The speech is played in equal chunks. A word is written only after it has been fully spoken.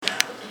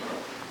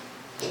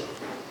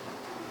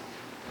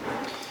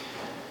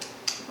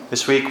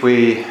This week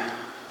we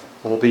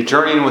will be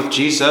journeying with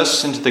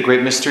Jesus into the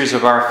great mysteries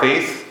of our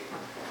faith,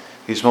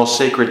 these most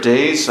sacred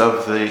days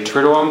of the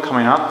Triduum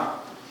coming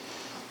up.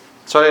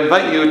 So I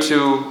invite you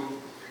to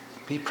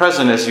be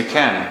present as you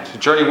can, to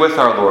journey with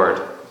our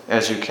Lord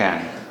as you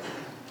can.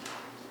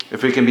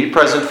 If we can be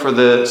present for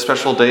the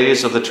special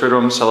days of the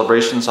Triduum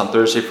celebrations on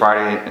Thursday,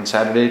 Friday, and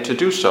Saturday, to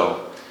do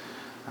so.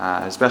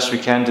 As best we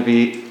can, to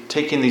be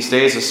taking these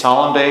days as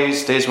solemn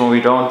days when we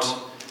don't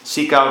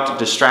seek out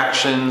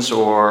distractions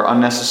or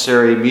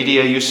unnecessary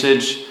media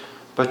usage,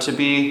 but to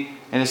be,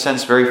 in a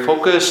sense, very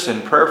focused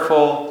and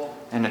prayerful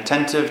and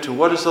attentive to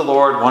what is the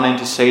Lord wanting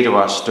to say to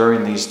us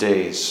during these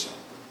days.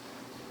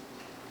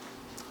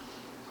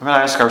 We're going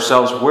to ask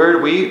ourselves, where do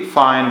we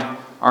find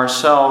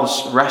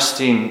ourselves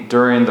resting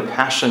during the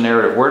Passion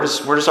narrative? Where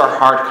does our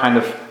heart kind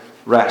of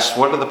rest?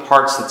 What are the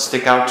parts that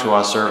stick out to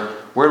us, or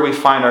where do we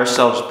find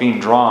ourselves being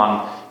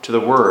drawn to the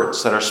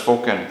words that are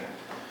spoken?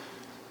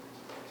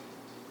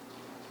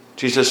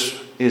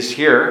 Jesus is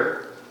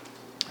here,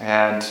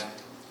 and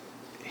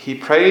he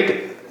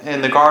prayed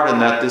in the garden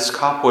that this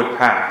cup would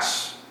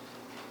pass,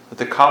 that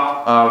the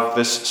cup of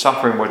this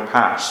suffering would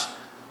pass.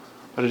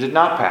 But it did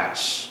not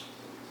pass.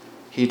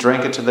 He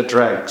drank it to the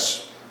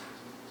dregs.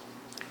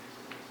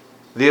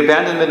 The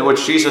abandonment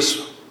which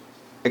Jesus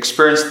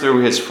experienced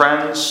through his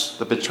friends,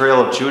 the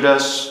betrayal of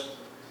Judas,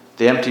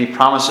 the empty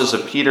promises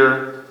of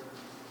Peter,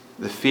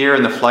 the fear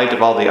and the flight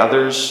of all the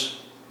others,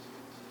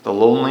 the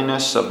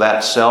loneliness of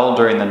that cell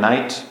during the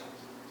night,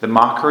 the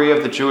mockery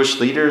of the Jewish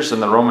leaders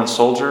and the Roman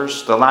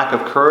soldiers, the lack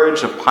of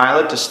courage of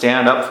Pilate to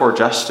stand up for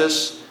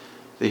justice,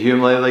 the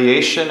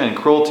humiliation and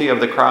cruelty of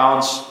the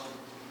crowds.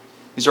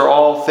 These are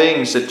all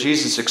things that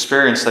Jesus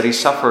experienced, that he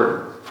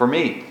suffered for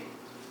me.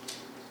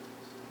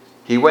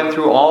 He went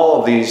through all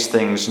of these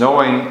things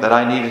knowing that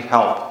I needed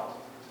help.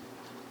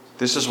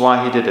 This is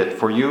why he did it,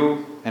 for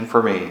you and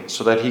for me,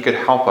 so that he could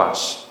help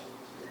us.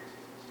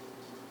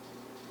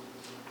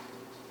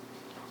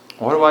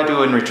 What do I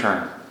do in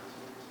return?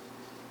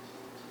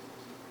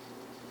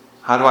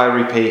 How do I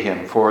repay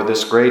him for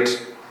this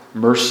great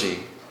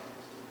mercy?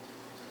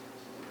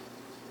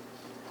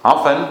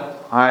 Often,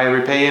 I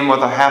repay him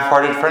with a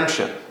half-hearted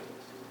friendship.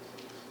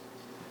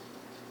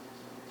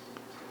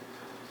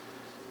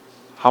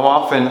 How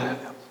often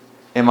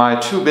am I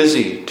too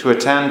busy to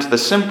attend to the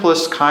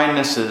simplest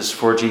kindnesses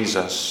for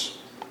Jesus?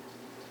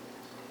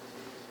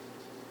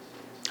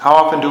 How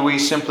often do we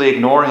simply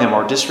ignore him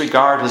or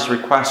disregard his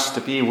request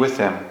to be with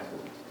him?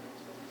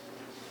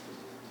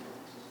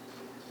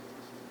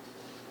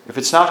 If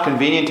it's not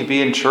convenient to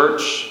be in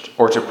church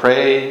or to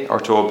pray or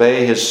to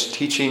obey his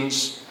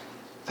teachings,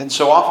 then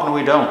so often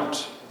we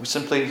don't. We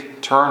simply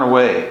turn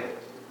away.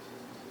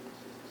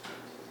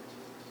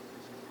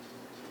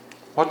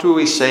 What do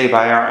we say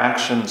by our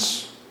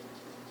actions,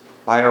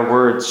 by our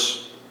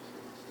words?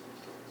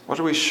 What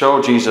do we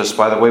show Jesus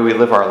by the way we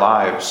live our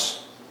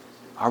lives?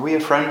 Are we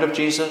a friend of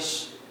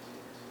Jesus?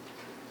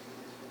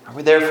 Are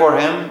we there for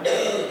him?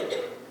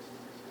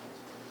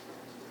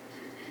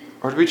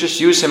 Or do we just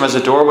use him as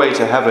a doorway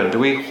to heaven? Do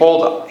we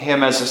hold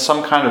him as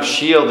some kind of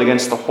shield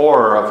against the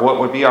horror of what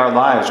would be our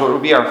lives, what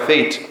would be our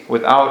fate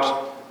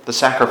without the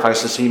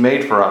sacrifices he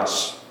made for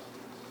us?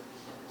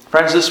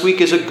 Friends, this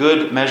week is a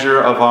good measure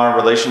of our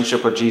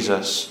relationship with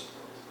Jesus.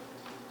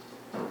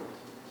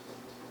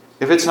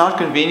 If it's not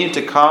convenient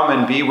to come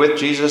and be with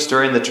Jesus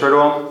during the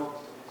Triduum,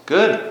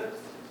 good.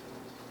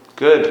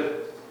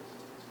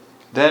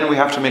 Then we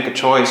have to make a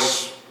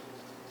choice.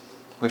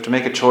 We have to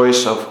make a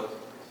choice of,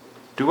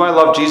 do I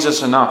love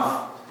Jesus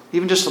enough,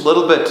 even just a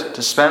little bit,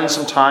 to spend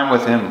some time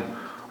with him?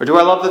 Or do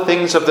I love the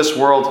things of this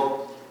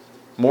world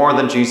more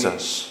than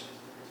Jesus?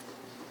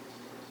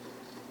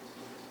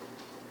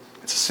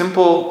 It's a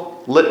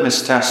simple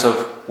litmus test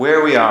of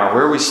where we are,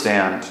 where we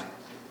stand.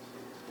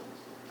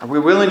 Are we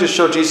willing to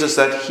show Jesus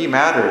that he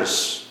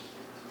matters?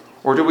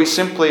 Or do we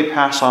simply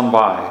pass on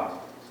by?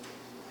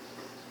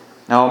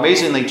 Now,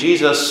 amazingly,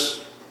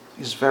 Jesus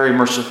is very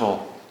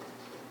merciful.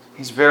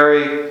 He's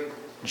very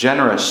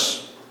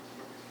generous.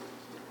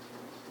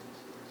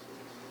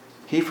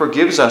 He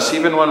forgives us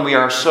even when we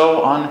are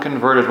so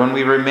unconverted, when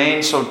we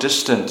remain so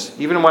distant,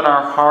 even when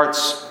our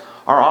hearts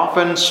are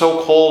often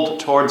so cold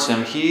towards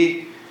him.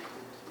 He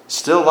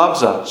still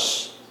loves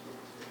us.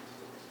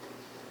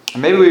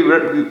 And maybe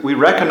we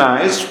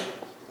recognize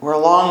we're a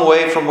long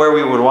way from where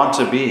we would want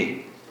to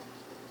be.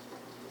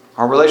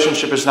 Our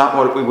relationship is not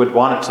what we would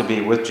want it to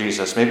be with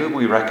Jesus. Maybe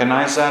we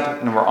recognize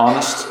that and we're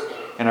honest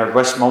in our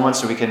best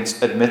moments and we can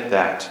admit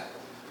that.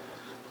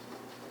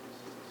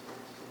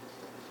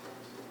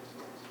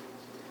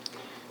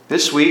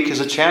 This week is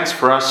a chance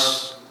for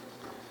us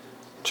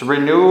to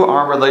renew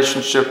our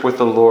relationship with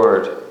the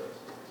Lord.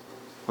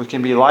 We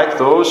can be like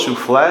those who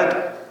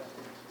fled,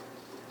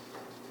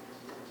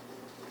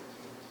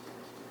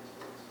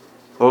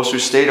 those who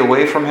stayed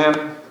away from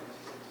him,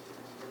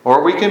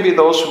 or we can be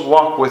those who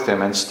walk with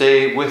him and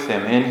stay with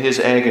him in his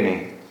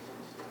agony.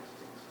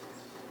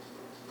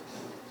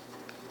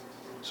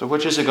 So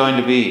which is it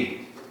going to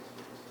be?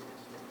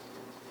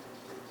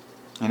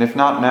 And if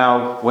not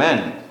now,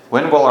 when?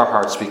 When will our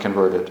hearts be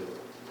converted?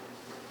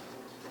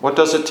 What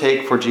does it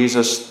take for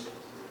Jesus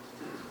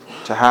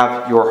to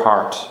have your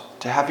heart,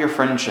 to have your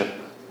friendship?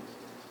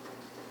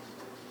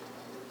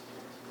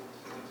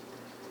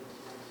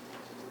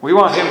 We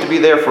want him to be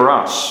there for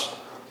us,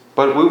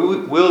 but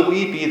will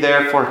we be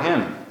there for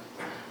him?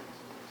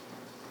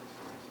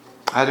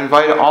 I'd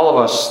invite all of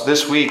us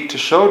this week to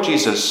show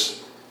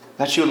Jesus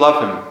that you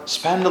love him.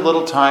 Spend a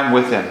little time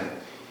with him.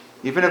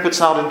 Even if it's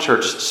not in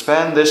church,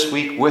 spend this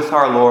week with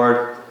our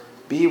Lord.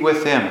 Be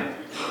with him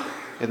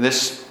in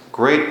this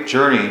great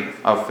journey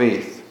of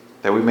faith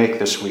that we make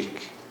this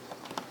week.